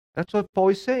 That's what Paul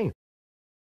is saying.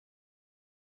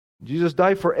 Jesus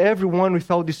died for everyone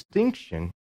without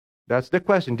distinction. That's the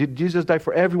question. Did Jesus die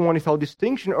for everyone without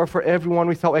distinction or for everyone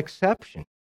without exception?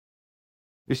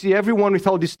 You see, everyone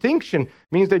without distinction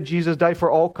means that Jesus died for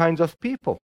all kinds of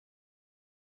people.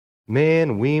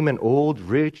 Men, women, old,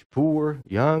 rich, poor,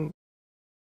 young.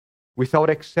 Without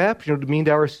exception would mean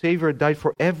that our Savior died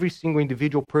for every single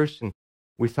individual person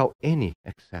without any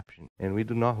exception. And we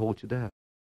do not hold to that.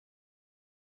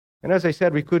 And as I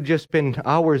said, we could just spend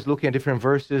hours looking at different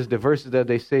verses, the verses that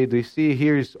they say, do you see,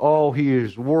 here's all,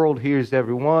 here's world, here's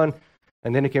everyone.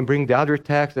 And then you can bring the other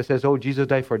text that says, oh, Jesus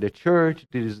died for the church,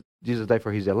 Jesus died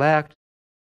for his elect.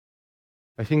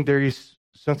 I think there is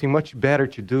something much better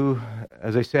to do.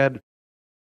 As I said,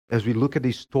 as we look at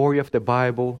the story of the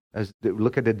Bible, as we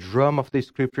look at the drum of the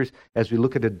Scriptures, as we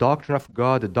look at the doctrine of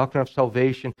God, the doctrine of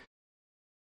salvation,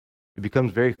 it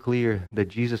becomes very clear that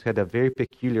Jesus had a very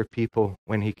peculiar people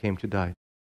when he came to die.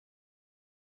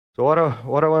 So what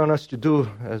I want us to do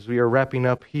as we are wrapping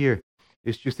up here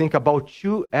is to think about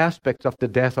two aspects of the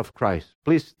death of Christ.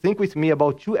 Please think with me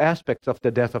about two aspects of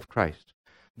the death of Christ.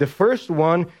 The first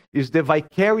one is the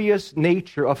vicarious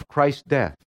nature of Christ's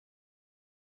death.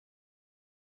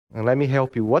 And let me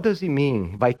help you. What does it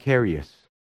mean, vicarious?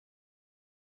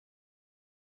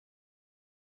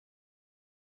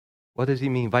 What does it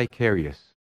mean, vicarious?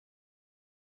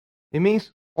 It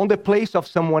means on the place of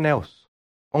someone else,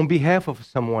 on behalf of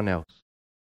someone else.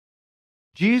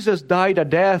 Jesus died a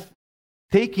death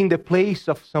taking the place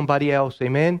of somebody else,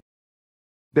 amen?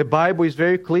 The Bible is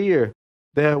very clear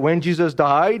that when Jesus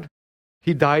died,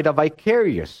 he died a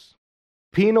vicarious,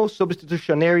 penal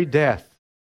substitutionary death.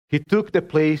 He took the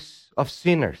place of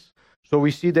sinners. So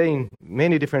we see that in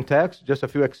many different texts, just a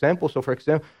few examples. So for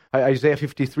example, Isaiah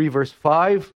 53 verse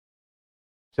 5,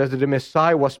 says that the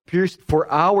Messiah was pierced for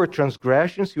our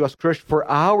transgressions. He was crushed for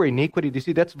our iniquity. You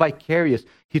see, that's vicarious.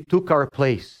 He took our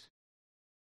place.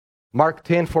 Mark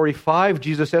 10:45,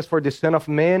 Jesus says, for the Son of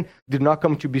Man did not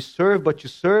come to be served, but to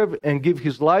serve and give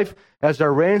his life as a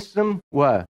ransom,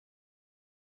 what?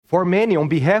 For many, on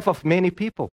behalf of many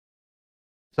people.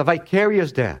 It's a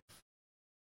vicarious death.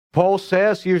 Paul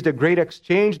says, here's the great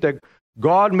exchange, that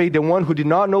God made the one who did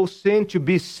not know sin to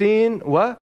be sin,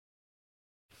 what?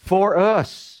 For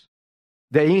us,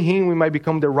 that in him we might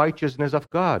become the righteousness of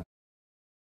God.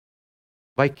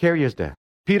 Vicarious death.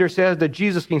 Peter says that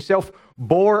Jesus himself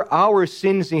bore our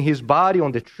sins in his body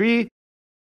on the tree.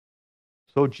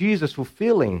 So Jesus,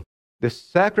 fulfilling the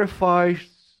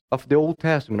sacrifice of the Old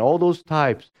Testament, all those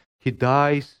types, he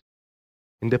dies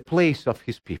in the place of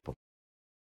his people.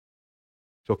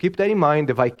 So keep that in mind,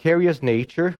 the vicarious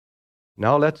nature.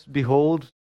 Now let's behold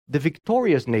the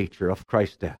victorious nature of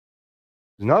Christ's death.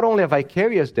 It's not only a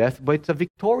vicarious death, but it's a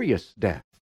victorious death.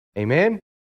 Amen?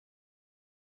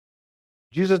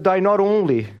 Jesus died not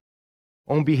only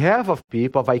on behalf of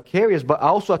people, vicarious, but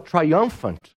also a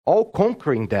triumphant,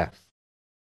 all-conquering death.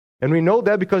 And we know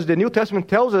that because the New Testament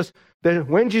tells us that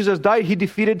when Jesus died, he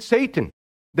defeated Satan.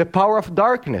 The power of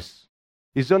darkness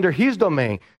is under his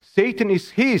domain. Satan is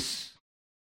his.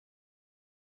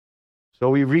 So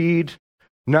we read,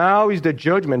 now is the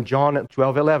judgment, John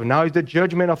 12:11. Now is the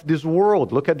judgment of this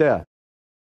world. Look at that.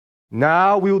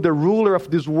 Now will the ruler of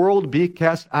this world be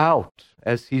cast out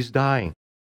as he's dying.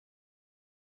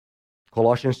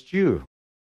 Colossians 2.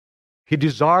 He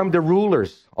disarmed the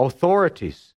rulers,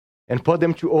 authorities, and put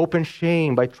them to open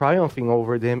shame by triumphing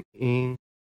over them in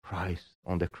Christ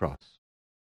on the cross.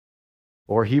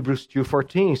 Or Hebrews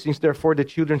 2:14, since therefore the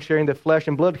children share in the flesh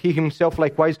and blood, he himself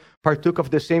likewise partook of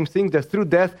the same things, that through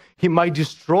death he might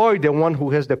destroy the one who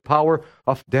has the power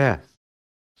of death.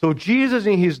 So Jesus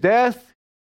in his death,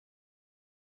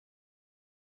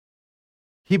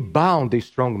 he bound a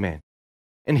strong man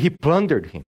and he plundered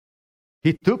him.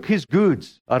 He took his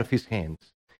goods out of his hands.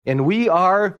 And we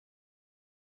are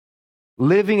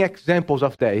living examples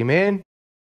of that. Amen?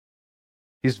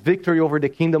 His victory over the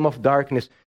kingdom of darkness,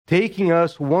 taking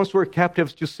us who once were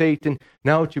captives to Satan,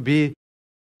 now to be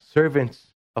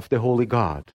servants of the Holy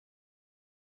God.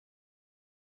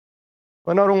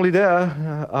 But not only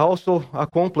that, I also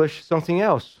accomplished something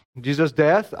else. Jesus'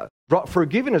 death brought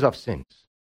forgiveness of sins.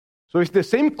 So it's the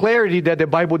same clarity that the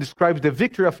Bible describes the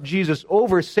victory of Jesus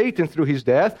over Satan through his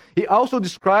death. It also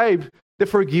describes the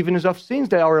forgiveness of sins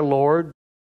that our Lord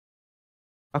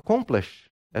accomplished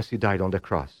as he died on the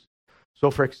cross.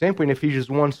 So for example, in Ephesians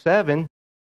 1:7,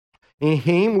 in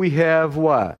him we have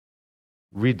what?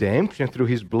 Redemption through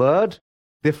his blood,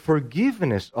 the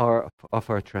forgiveness of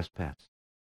our trespass.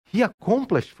 He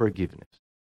accomplished forgiveness.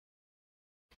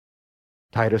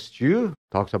 Titus 2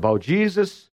 talks about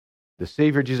Jesus, the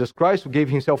Savior Jesus Christ, who gave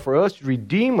himself for us to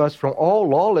redeem us from all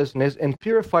lawlessness and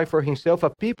purify for himself a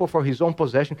people for his own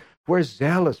possession who are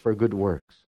zealous for good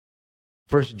works.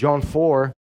 1 John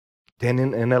 4:10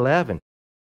 and 11.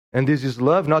 And this is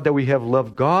love, not that we have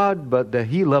loved God, but that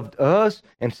he loved us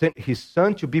and sent his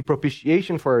Son to be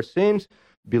propitiation for our sins.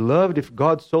 Beloved, if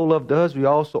God so loved us, we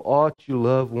also ought to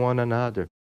love one another.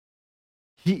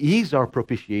 He is our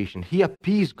propitiation. He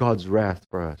appeased God's wrath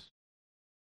for us.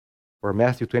 Or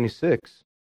Matthew 26.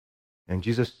 And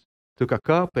Jesus took a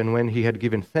cup, and when he had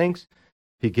given thanks,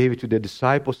 he gave it to the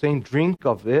disciples, saying, drink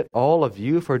of it, all of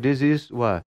you, for this is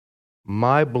what?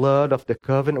 My blood of the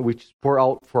covenant, which is poured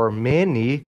out for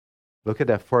many. Look at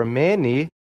that, for many,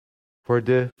 for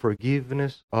the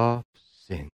forgiveness of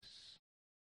sins.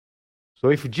 So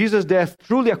if Jesus' death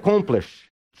truly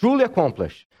accomplished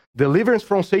deliverance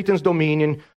from Satan's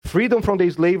dominion, freedom from the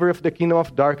slavery of the kingdom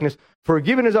of darkness,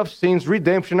 forgiveness of sins,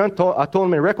 redemption,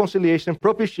 atonement, reconciliation,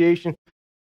 propitiation,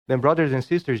 then brothers and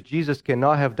sisters, Jesus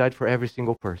cannot have died for every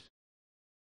single person.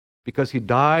 Because he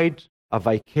died a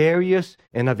vicarious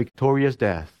and a victorious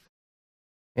death.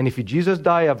 And if Jesus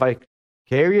died a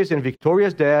vicarious and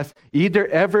victorious death, either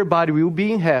everybody will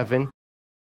be in heaven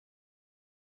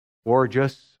or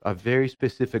just a very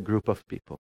specific group of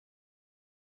people.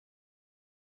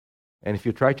 And if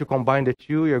you try to combine the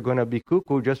two, you're going to be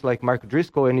cuckoo, just like Mark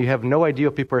Driscoll, and you have no idea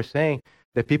what people are saying,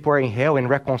 that people are in hell and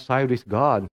reconciled with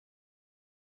God.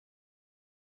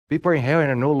 People are in hell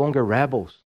and are no longer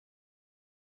rebels.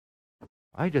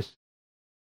 I just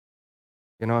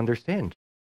cannot understand.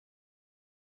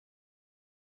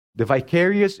 The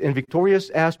vicarious and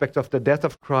victorious aspects of the death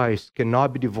of Christ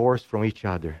cannot be divorced from each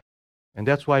other. And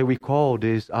that's why we call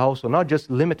this also not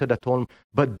just limited atonement,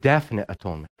 but definite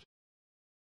atonement.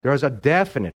 There is a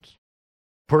definite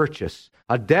purchase,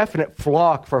 a definite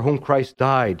flock for whom Christ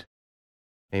died.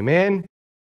 Amen?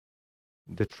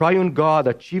 The triune God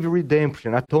achieved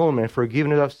redemption, atonement,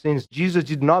 forgiveness of sins. Jesus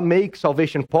did not make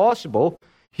salvation possible.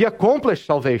 He accomplished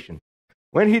salvation.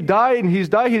 When he died,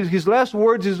 his last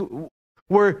words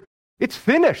were, it's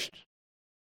finished.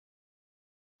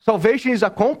 Salvation is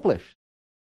accomplished.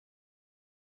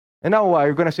 And now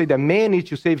you're going to say that man needs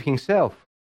to save himself.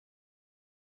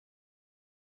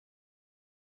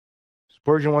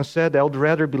 Spurgeon once said, I would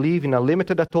rather believe in a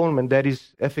limited atonement that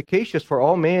is efficacious for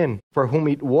all men for whom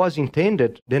it was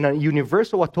intended than a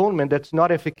universal atonement that's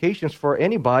not efficacious for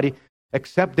anybody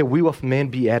except the will of man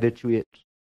be added to it.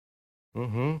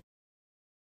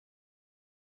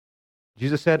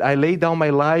 Jesus said, I lay down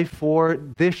my life for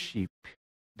this sheep.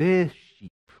 This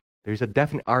sheep. There's a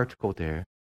definite article there.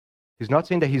 He's not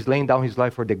saying that he's laying down his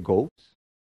life for the goats.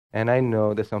 And I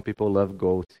know that some people love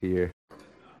goats here.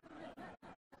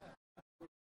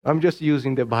 I'm just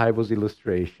using the Bible's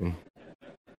illustration.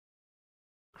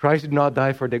 Christ did not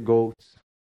die for the goats.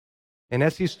 And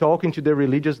as he's talking to the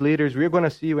religious leaders, we're going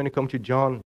to see when it comes to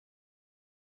John,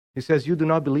 he says, you do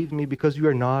not believe me because you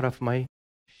are not of my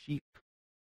sheep.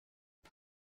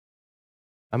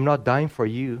 I'm not dying for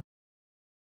you.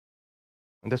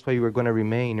 And that's why you are going to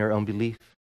remain in your unbelief.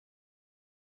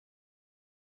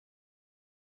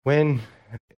 When,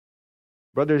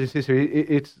 brothers and sisters,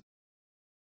 it's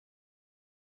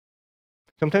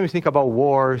sometimes we think about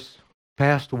wars,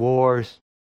 past wars,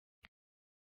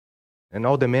 and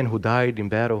all the men who died in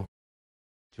battle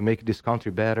to make this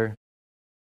country better.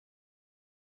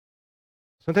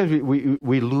 Sometimes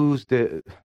we lose the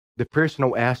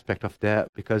personal aspect of that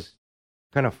because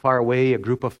kind of far away, a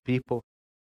group of people.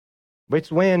 But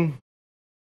it's when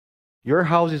your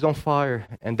house is on fire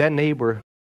and that neighbor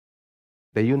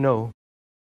that you know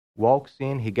walks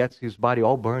in, he gets his body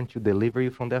all burned to deliver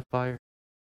you from that fire.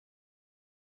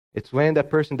 It's when that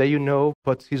person that you know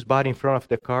puts his body in front of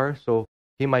the car so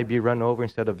he might be run over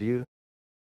instead of you.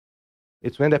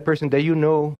 It's when that person that you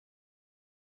know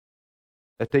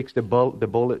that takes the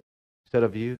bullet instead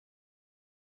of you.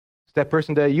 It's that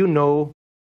person that you know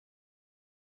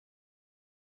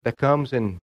that comes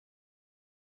and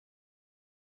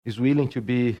is willing to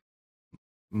be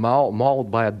mauled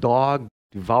by a dog,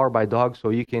 devoured by dogs so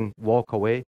you can walk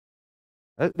away.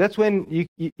 That's when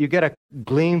you get a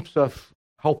glimpse of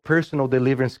how personal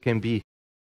deliverance can be.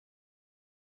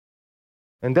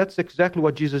 And that's exactly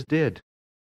what Jesus did.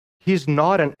 He's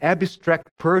not an abstract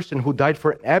person who died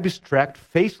for an abstract,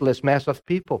 faceless mass of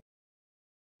people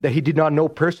that he did not know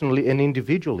personally and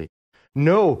individually.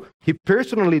 No, he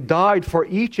personally died for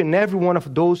each and every one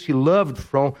of those he loved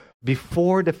from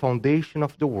before the foundation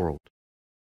of the world.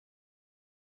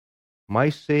 My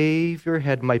Savior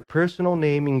had my personal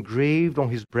name engraved on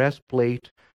his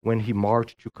breastplate when he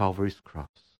marched to Calvary's cross.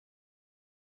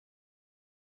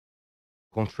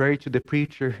 Contrary to the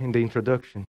preacher in the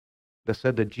introduction that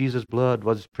said that Jesus' blood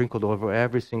was sprinkled over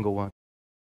every single one,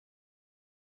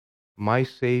 my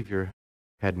Savior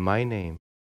had my name,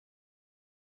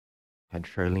 had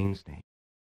Charlene's name,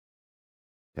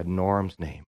 had Norm's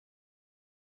name.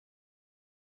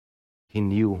 He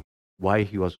knew why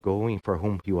he was going, for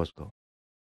whom he was going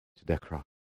to that cross.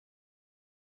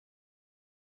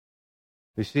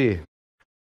 You see,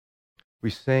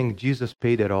 we sang Jesus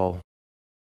paid it all.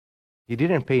 He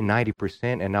didn't pay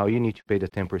 90% and now you need to pay the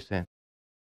 10%.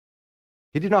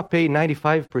 He did not pay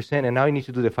 95% and now you need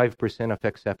to do the 5% of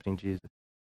accepting Jesus.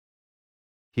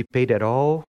 He paid it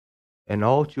all, and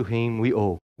all to him we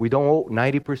owe. We don't owe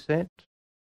 90%,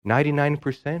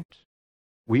 99%.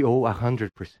 We owe 100%.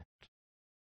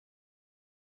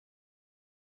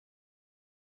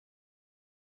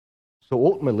 So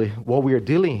ultimately, what we are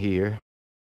dealing here,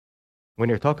 when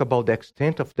you talk about the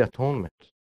extent of the atonement,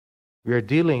 we are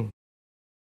dealing,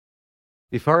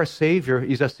 if our Savior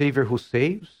is a Savior who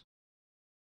saves,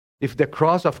 if the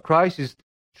cross of Christ is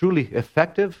truly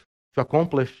effective to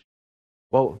accomplish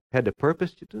what had the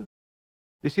purpose to do.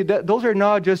 You see, those are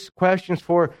not just questions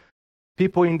for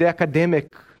people in the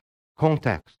academic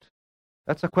context.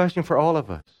 That's a question for all of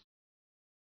us.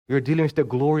 We are dealing with the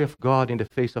glory of God in the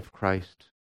face of Christ.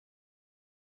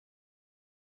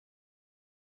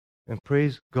 And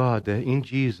praise God that in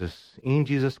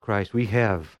Jesus Christ, we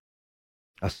have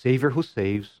a Savior who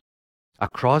saves, a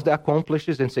cross that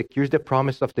accomplishes and secures the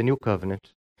promise of the new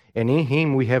covenant, and in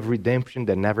him we have redemption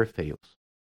that never fails.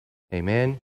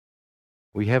 Amen.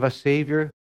 We have a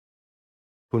Savior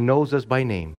who knows us by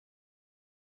name.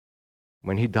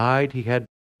 When he died, he had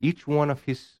each one of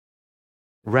his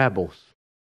rebels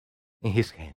in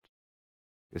his hand,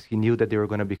 because he knew that they were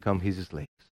going to become his slaves.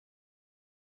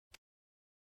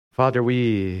 Father,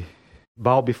 we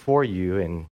bow before you,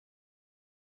 and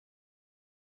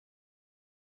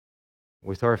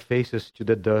with our faces to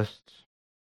the dust,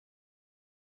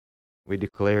 we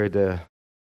declare that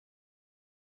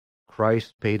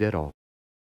Christ paid it all.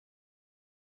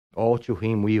 All to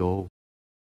him we owe.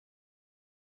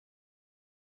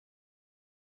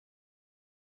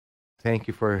 Thank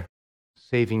you for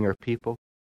saving your people.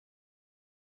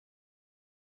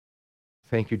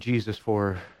 Thank you, Jesus,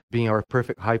 for being our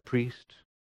perfect high priest.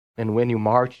 And when you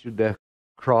marched to the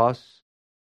cross,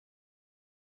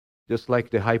 just like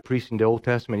the high priest in the Old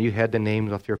Testament, you had the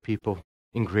names of your people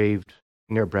engraved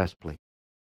in your breastplate.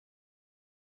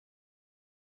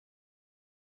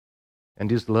 And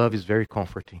this love is very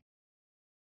comforting.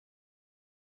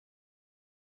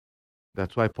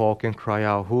 That's why Paul can cry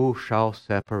out, who shall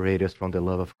separate us from the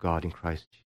love of God in Christ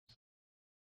Jesus?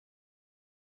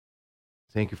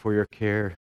 Thank you for your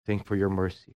care. Thank you for your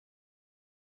mercy.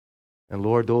 And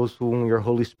Lord, those whom your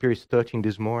Holy Spirit is touching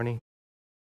this morning,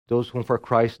 those whom for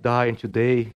Christ died and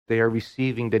today they are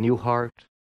receiving the new heart,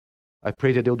 I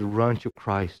pray that they would run to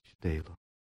Christ today, Lord.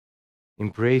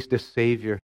 Embrace the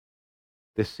Savior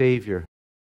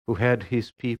who had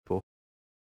his people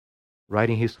right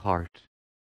in his heart,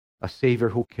 a Savior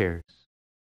who cares.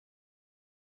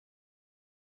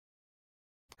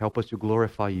 Help us to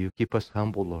glorify you. Keep us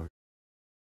humble, Lord.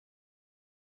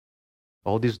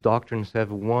 All these doctrines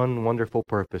have one wonderful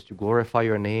purpose, to glorify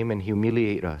your name and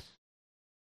humiliate us.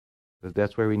 Because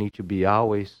that's where we need to be,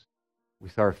 always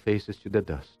with our faces to the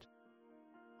dust.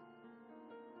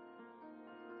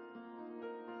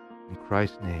 In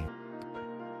Christ's name,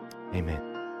 amen.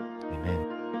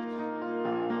 Amen.